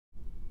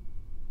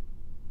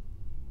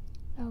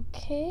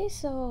Okay,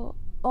 so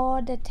all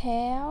the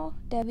tail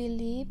that we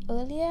leave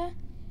earlier,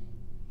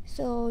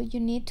 so you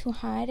need to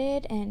hide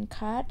it and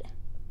cut.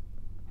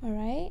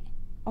 Alright,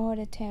 all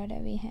the tail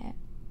that we have.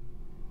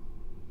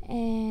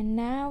 And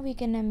now we're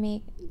gonna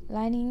make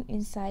lining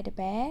inside the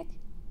bag.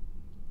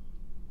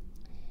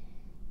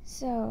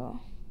 So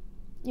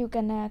you're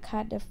gonna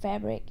cut the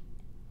fabric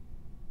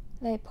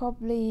like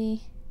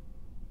probably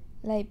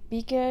like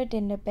bigger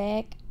than the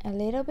bag a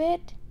little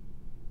bit.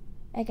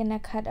 I'm gonna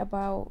cut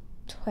about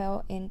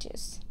 12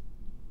 inches.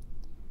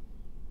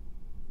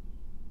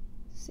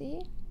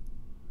 See,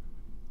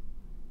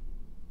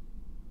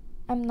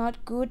 I'm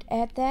not good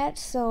at that,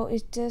 so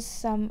it's just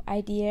some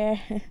idea.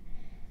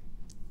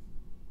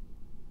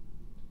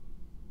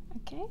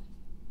 Okay,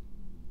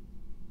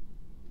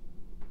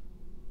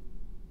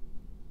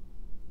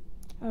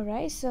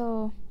 alright,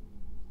 so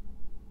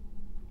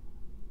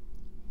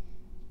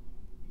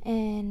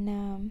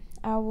and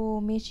I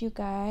will meet you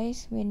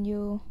guys when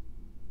you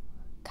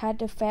cut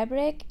the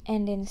fabric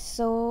and then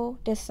sew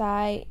the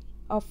side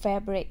of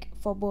fabric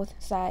for both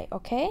sides.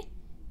 Okay,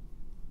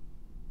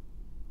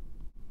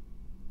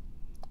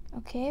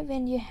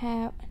 when you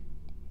have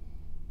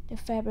the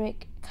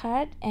fabric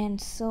cut and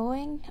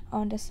sewing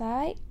on the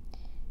side,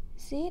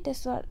 see,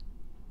 that's what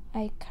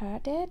I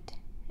cut it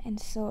and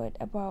sew it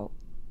about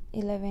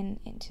 11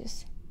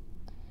 inches.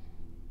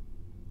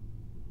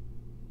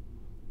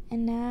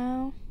 And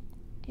now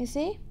you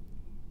see,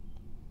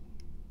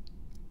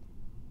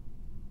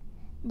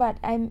 but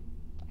I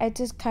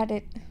just cut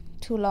it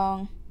too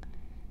long.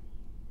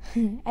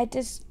 I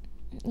just,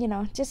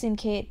 just in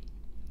case.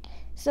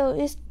 So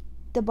it's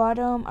the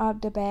bottom of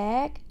the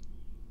bag.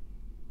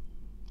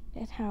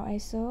 That's how I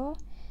sew.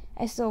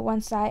 I sew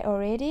one side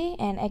already,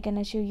 and I'm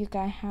gonna show you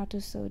guys how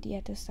to sew the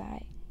other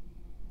side.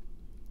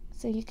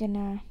 So you're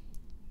gonna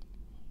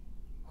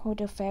hold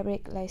the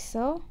fabric like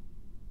so.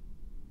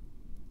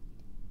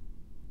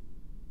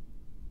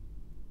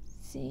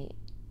 See,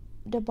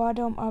 the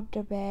bottom of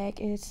the bag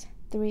is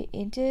 3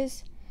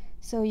 inches,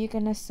 so you're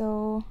gonna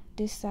sew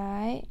this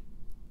side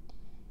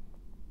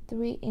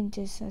 3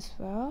 inches as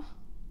well.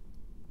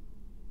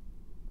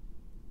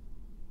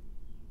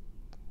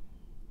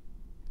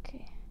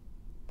 Okay,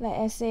 like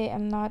I say,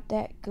 I'm not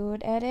that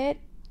good at it.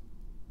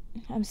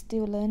 I'm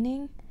still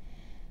learning.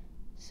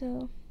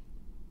 So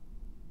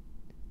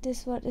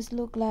this is what it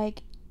look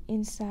like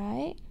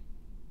inside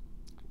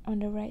on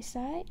the right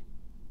side.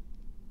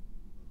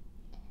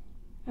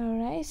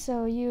 Alright,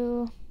 so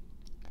you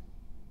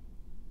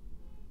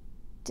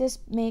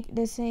just make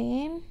the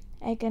same.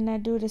 I'm gonna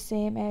do the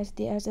same as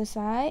the other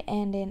side,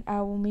 and then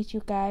I will meet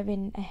you guys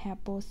when I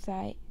have both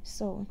sides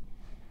sewn.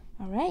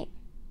 Alright,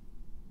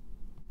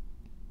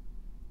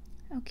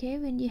 okay,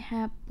 when you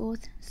have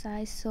both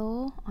sides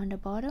sewn on the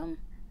bottom,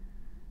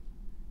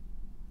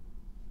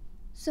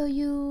 so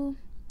you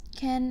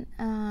can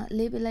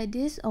leave it like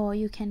this, or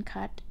you can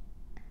cut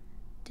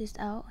this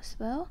out as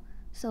well.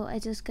 So I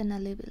just gonna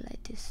leave it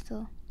like this.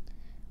 So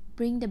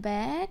bring the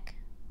bag,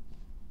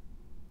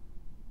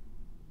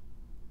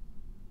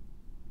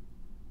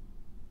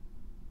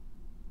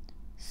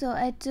 so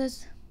I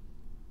just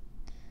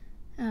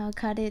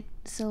cut it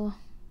so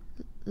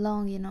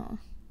long,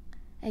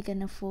 I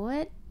gonna fold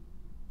it,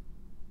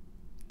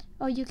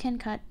 or you can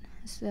cut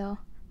as well,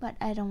 but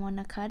I don't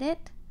wanna cut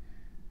it,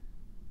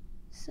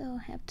 so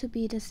have to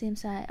be the same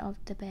side of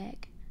the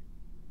bag.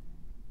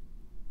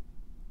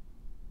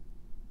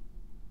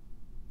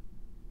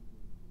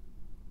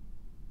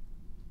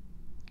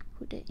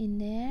 Put it in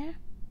there.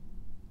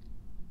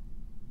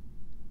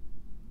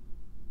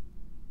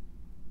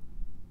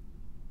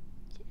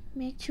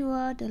 Make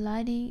sure the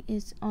lining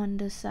is on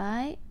the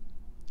side.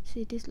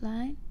 See this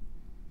line?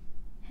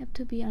 Have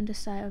to be on the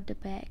side of the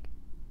bag.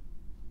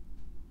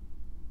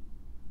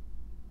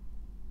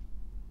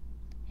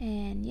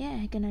 And yeah,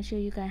 I'm gonna show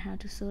you guys how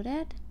to sew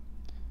that.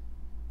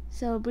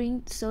 So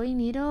bring sewing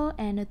needle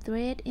and a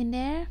thread in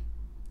there.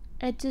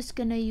 I'm just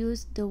gonna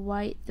use the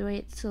white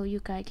thread so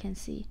you guys can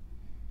see.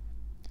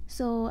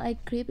 So I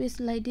clip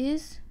it like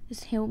this.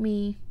 It's help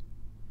me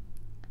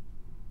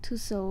to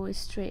sew it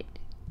straight.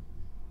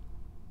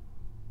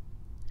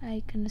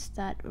 I'm gonna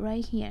start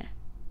right here.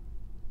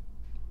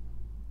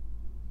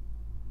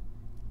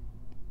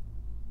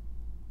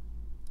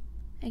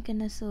 I'm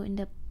gonna sew in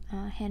the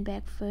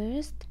handbag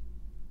first.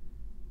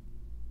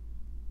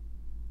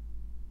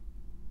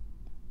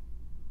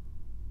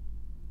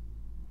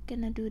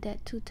 Gonna do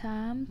that 2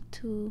 times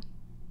to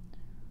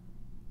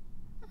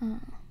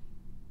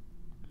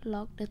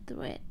lock the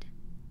thread.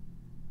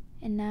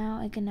 And now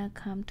I'm gonna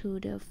come to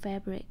the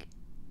fabric.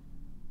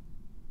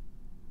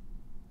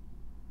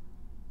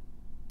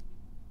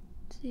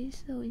 See,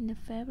 so in the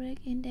fabric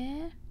in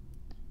there,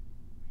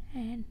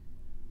 and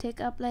take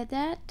up like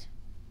that.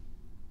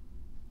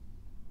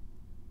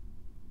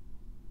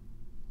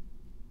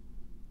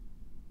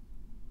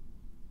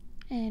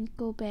 And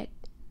go back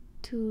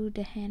to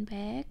the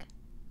handbag.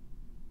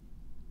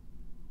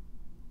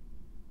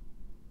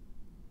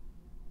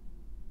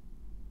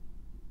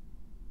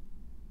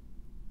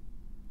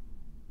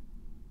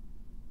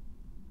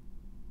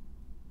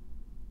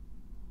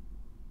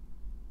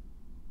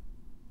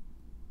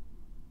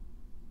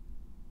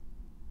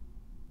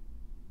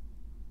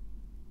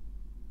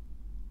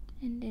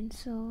 and then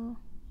sew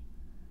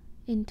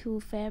into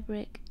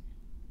fabric.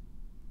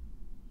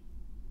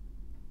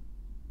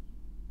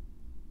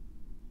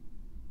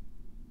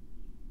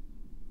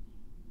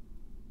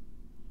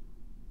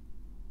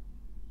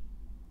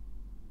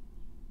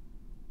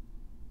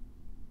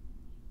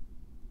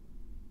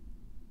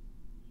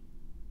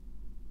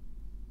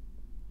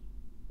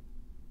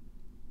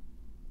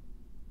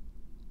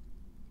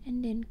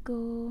 And then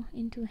go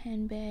into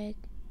handbag.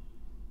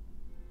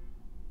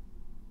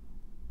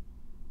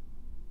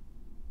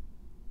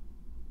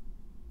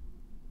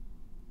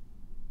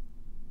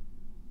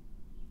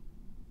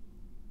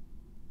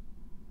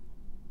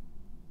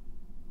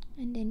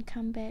 And then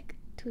come back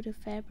to the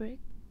fabric.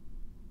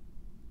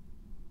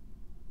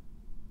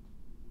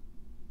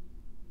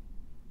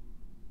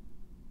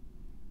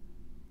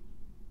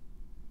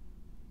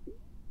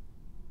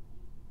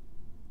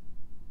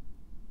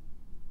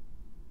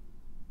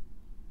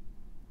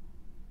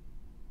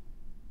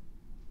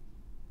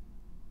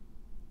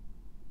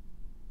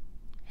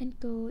 And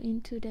go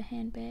into the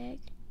handbag.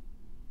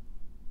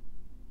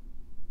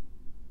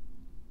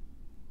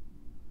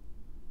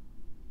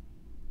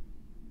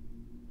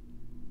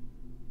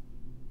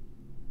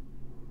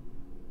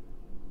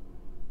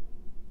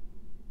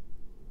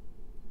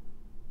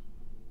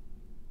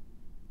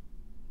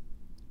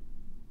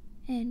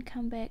 And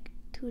come back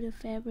to the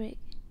fabric.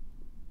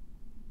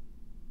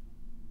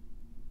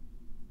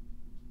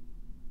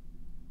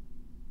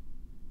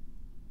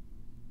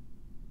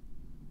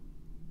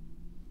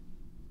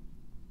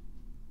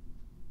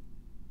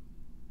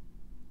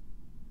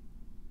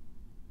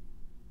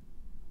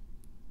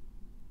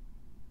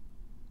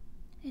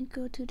 And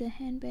go to the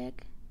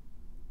handbag.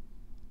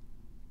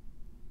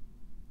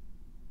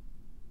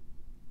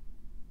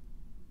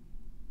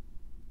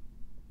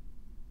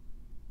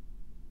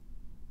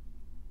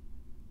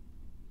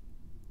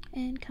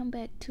 And come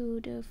back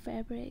to the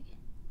fabric.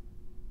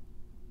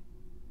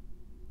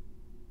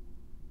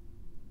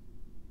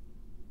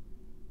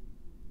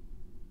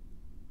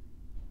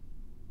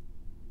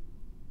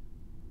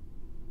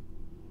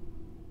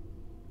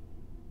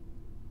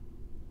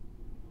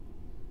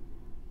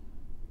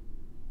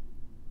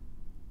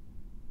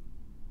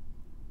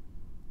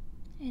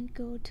 And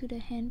go to the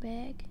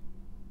handbag.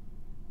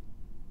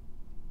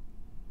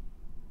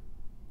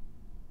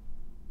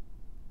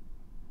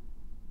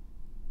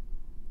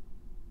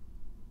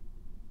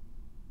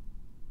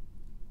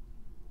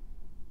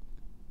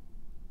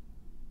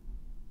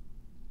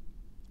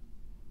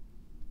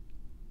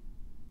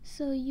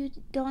 So you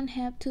don't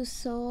have to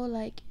sew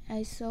like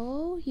I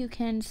sew, you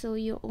can sew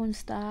your own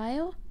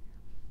style.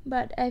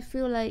 But I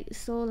feel like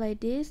sew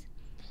like this,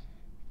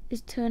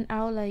 it turned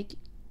out like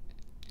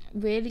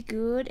really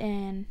good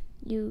and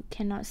you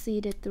cannot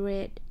see the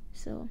thread.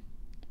 So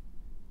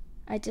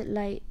I just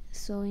like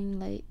sewing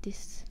like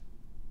this.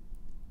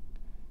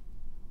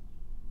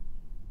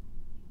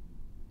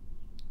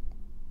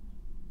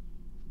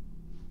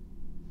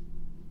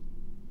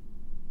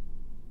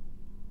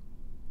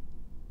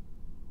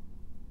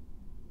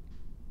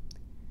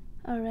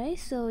 Alright,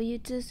 so you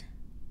just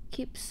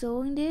keep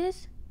sewing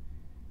this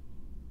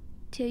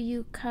till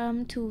you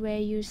come to where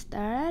you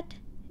start,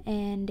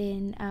 and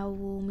then I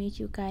will meet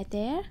you guys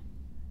there.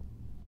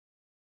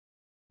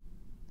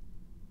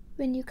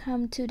 When you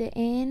come to the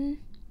end,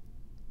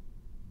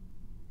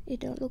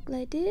 it'll look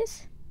like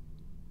this.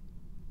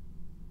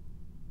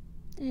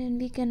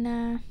 And we're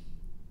gonna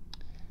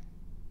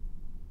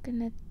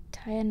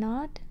tie a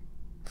knot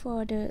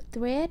for the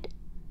thread,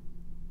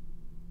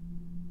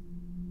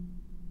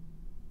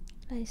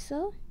 like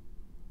so.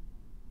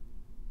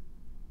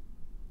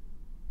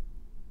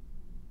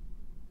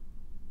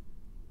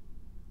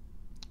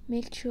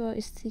 Make sure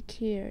it's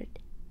secured.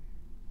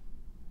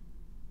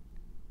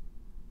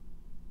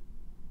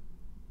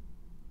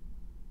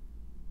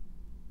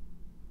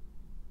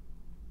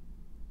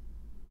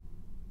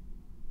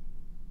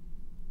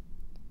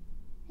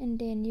 And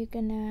then you're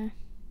gonna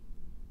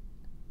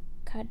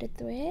cut the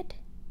thread.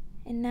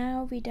 And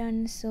now we're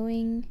done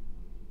sewing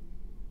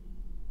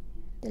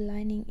the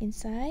lining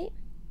inside.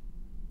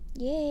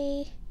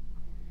 Yay!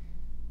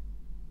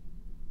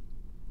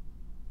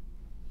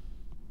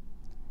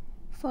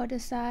 For the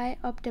side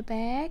of the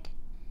bag,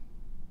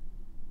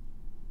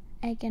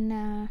 I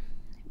gonna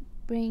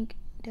bring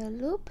the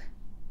loop.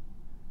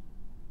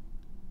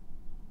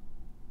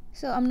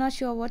 So I'm not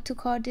sure what to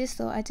call this,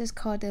 so I just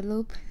call the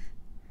loop.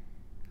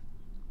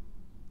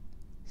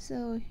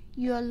 So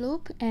your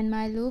loop and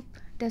my loop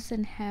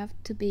doesn't have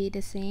to be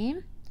the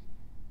same.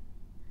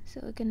 So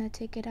we're gonna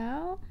take it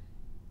out.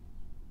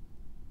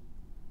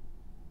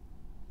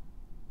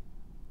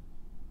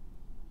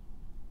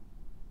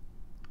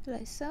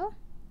 Like so.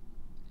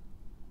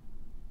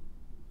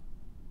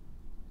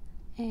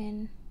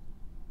 And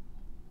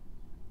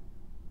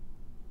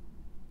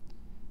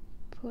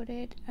put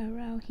it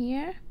around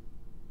here.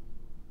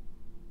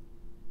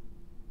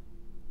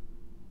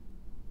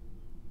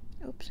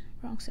 Oops,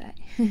 wrong side.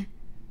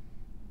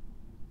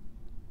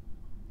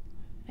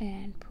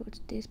 And put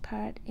this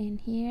part in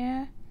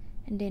here,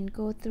 and then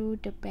go through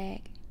the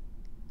bag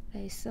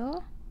like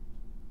so.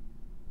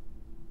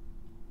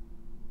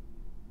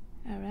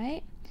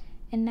 Alright,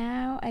 and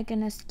now I'm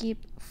gonna skip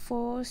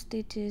 4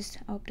 stitches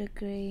of the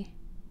gray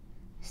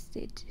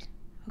stitch.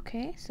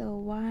 Okay, so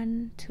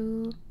 1,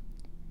 2,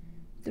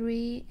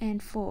 3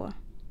 and 4,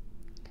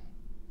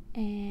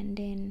 and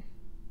then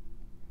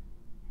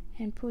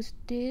push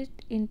this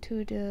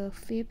into the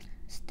 5th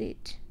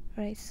stitch,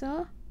 right?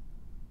 So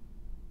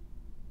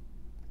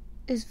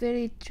it's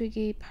very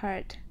tricky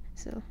part.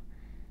 So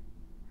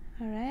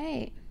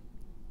alright,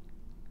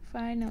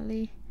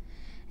 finally,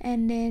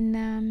 and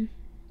then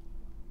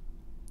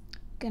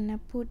gonna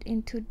put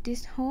into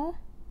this hole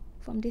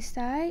from this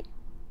side.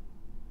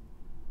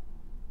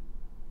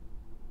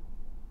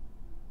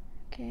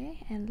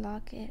 Okay, and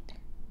lock it.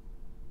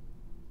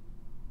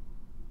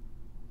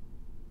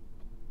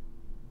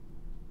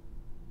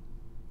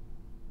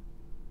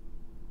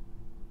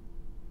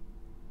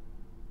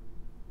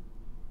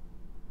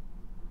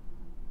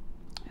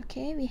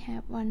 Okay, we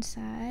have one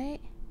side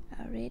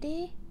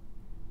already.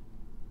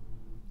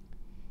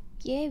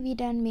 Okay, we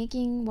done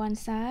making one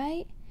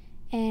side,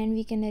 and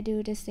we're gonna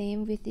do the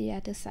same with the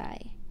other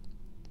side.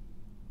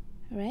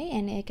 Alright,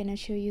 and I'm gonna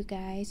show you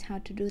guys how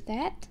to do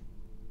that.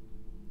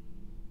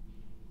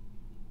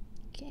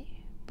 Okay,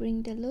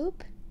 bring the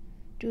loop,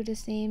 do the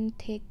same,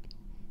 take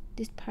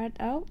this part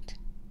out.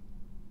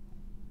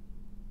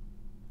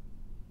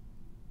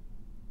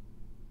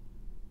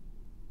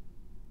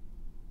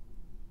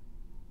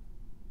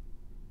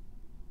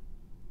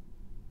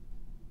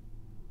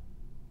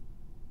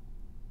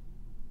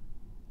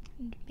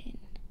 And then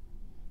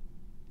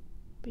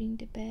bring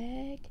the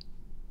bag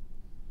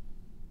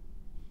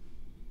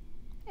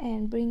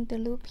and bring the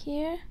loop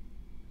here.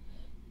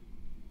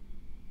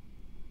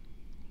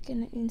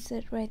 Gonna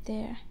insert right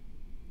there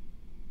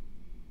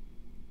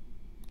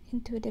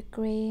into the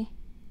gray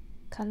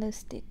color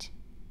stitch.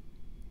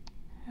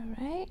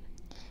 Alright,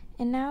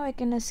 and now I'm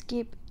gonna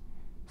skip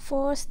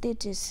 4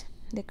 stitches,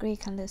 the gray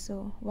color,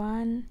 so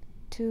 1,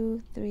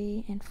 2,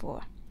 3 and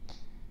 4,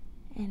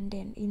 and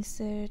then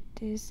insert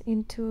this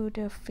into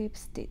the 5th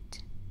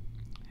stitch.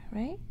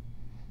 Alright,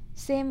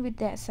 same with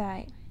that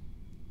side.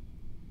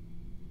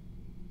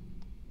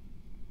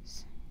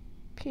 It's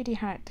pretty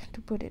hard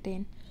to put it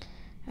in.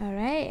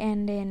 Alright,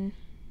 and then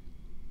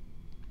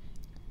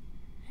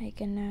I'm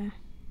gonna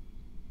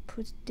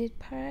put this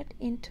part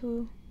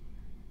into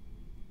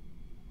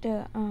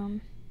the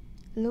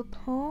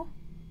loophole,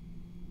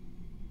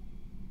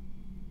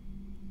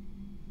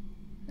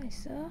 like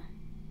so,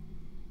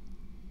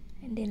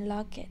 and then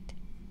lock it.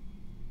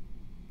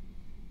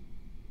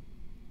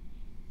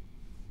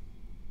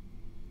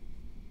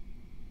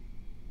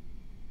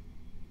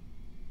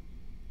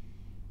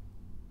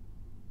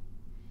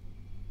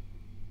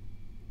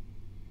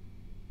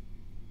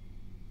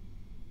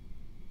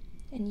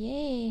 And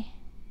yay,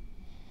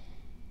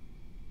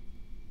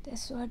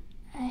 that's what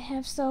I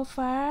have so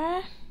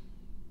far.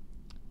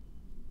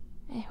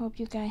 I hope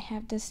you guys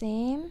have the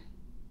same.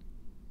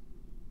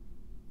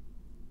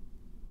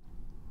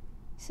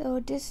 So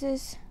this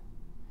is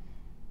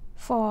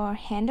for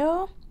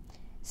handle.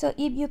 So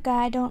if you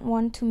guys don't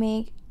want to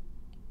make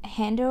a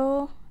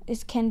handle,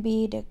 it can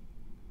be the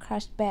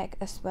crush bag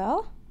as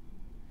well.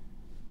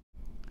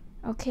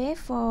 Okay,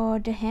 for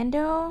the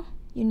handle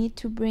you need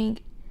to bring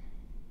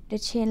the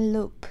chain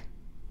loop,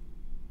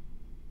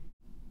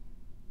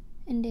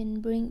 and then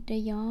bring the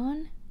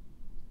yarn,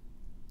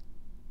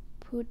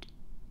 put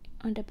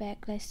on the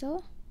back like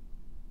so.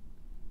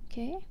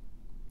 Okay,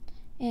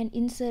 and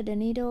insert the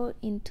needle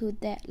into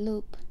that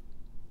loop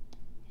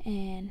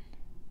and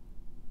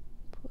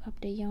pull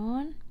up the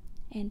yarn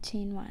and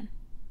chain 1.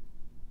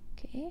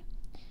 Okay,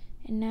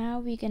 and now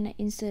we're gonna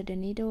insert the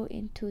needle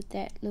into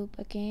that loop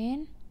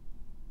again,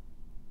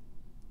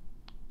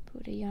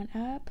 put the yarn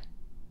up.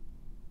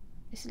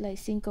 It's like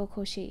single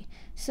crochet,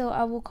 so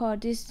I will call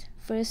this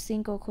first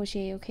single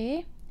crochet.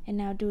 Okay, and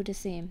now do the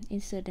same,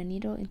 insert the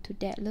needle into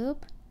that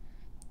loop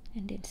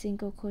and then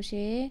single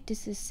crochet.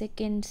 This is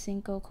second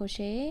single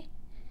crochet,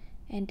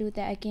 and do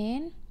that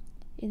again,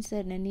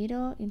 insert the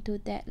needle into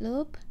that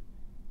loop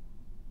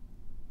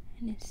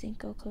and then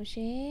single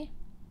crochet.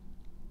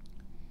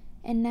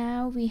 And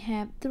now we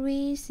have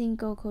 3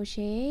 single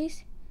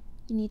crochets.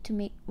 You need to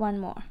make 1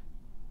 more.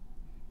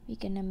 We're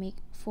gonna make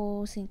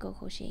 4 single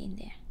crochet in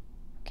there.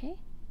 Okay,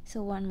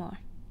 so 1 more.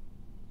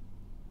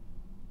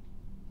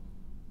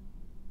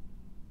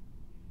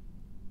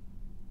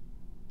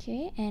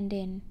 Okay, and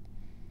then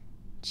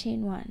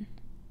chain 1,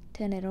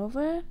 turn it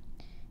over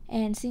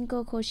and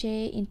single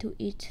crochet into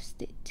each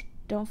stitch.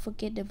 Don't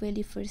forget the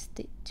very first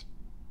stitch.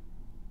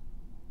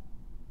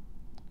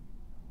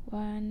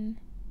 1,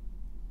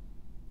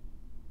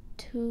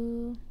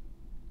 2,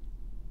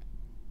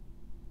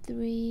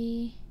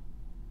 3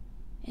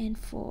 and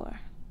 4.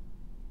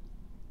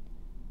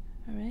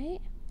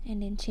 Alright,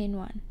 and then chain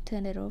 1,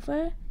 turn it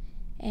over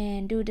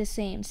and do the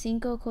same,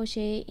 single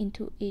crochet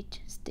into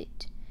each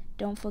stitch.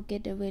 Don't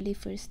forget the very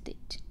first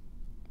stitch.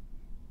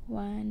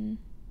 1,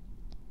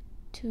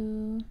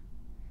 2,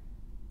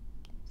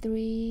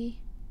 3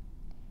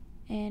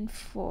 and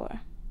 4,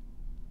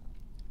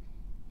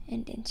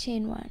 and then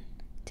chain 1,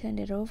 turn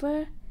it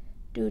over,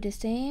 do the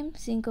same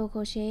single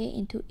crochet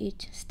into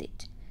each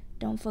stitch.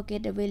 Don't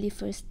forget the very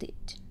first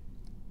stitch.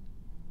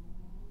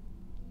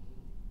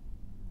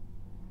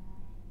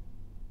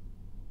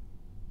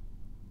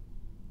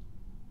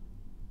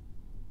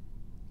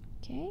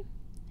 Okay,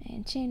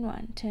 and chain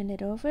 1, turn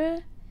it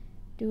over,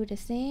 do the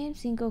same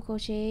single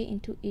crochet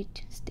into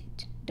each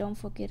stitch. Don't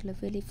forget the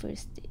very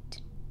first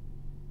stitch.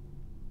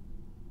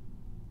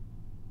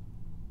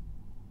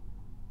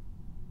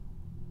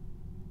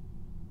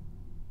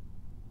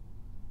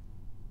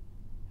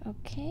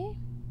 Okay,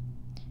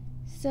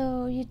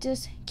 so you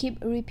just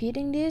keep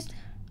repeating this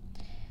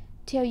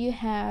till you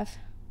have,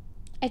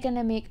 I'm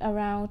gonna make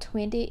around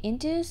 20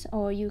 inches,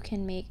 or you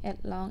can make as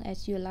long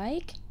as you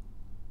like.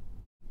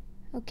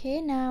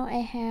 Okay, now I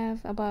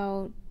have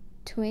about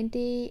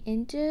 20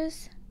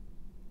 inches,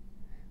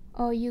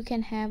 or you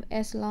can have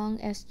as long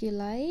as you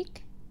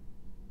like.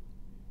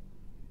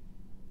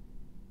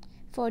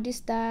 For this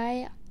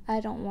die, I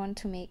don't want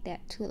to make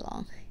that too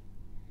long,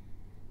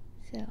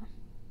 so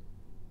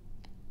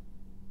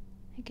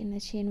I'm gonna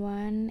chain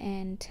 1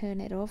 and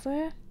turn it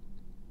over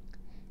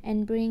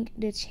and bring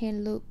the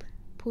chain loop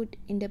put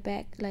in the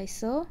back like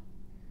so,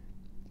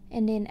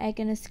 and then I'm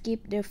gonna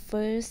skip the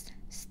first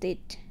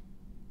stitch.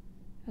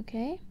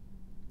 Okay,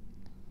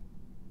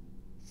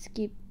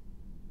 skip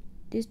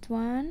this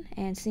one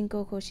and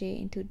single crochet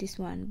into this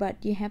one,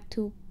 but you have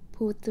to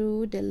pull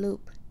through the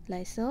loop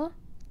like so.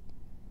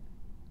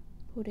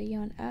 Pull the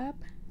yarn up,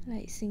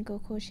 like single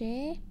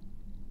crochet,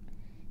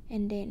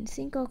 and then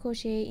single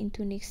crochet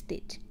into next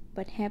stitch,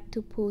 but have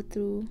to pull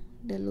through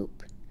the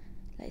loop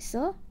like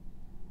so.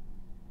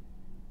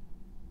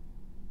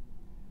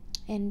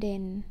 And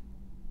then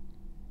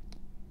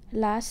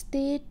last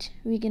stitch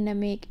we're gonna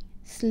make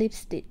slip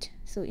stitch,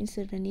 so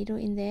insert the needle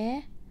in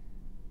there,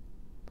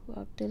 pull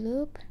up the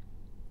loop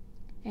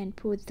and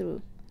pull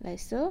through like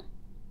so,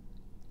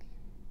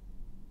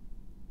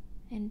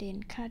 and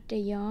then cut the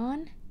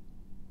yarn.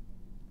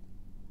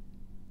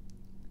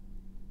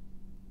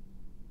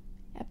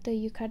 After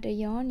you cut the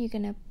yarn, you're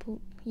gonna put,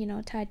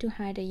 try to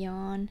hide the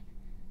yarn.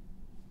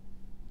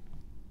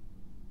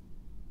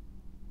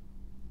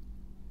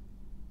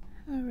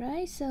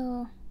 Alright,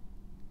 so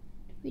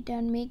we're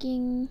done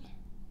making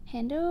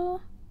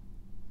handle.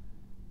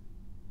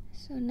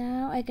 So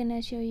now I'm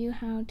gonna show you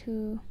how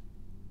to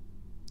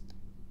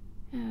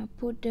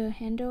put the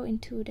handle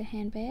into the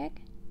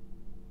handbag.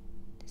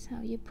 That's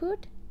how you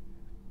put.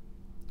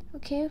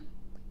 Okay,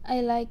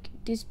 I like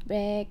this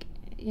bag.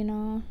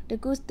 The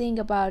good thing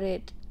about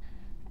it,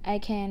 I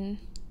can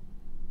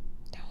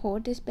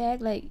hold this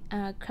bag like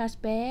a crush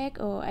bag,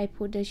 or I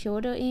put the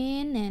shoulder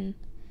in, and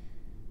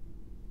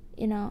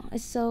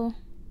it's so,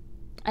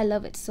 I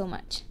love it so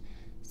much.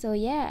 So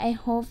yeah, I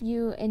hope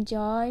you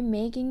enjoy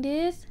making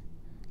this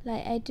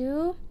like I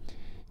do.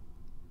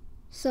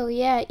 So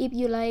yeah, if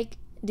you like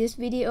this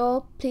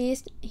video,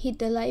 please hit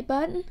the like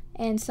button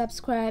and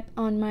subscribe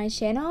on my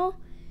channel.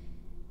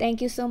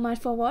 Thank you so much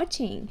for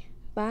watching.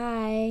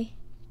 Bye.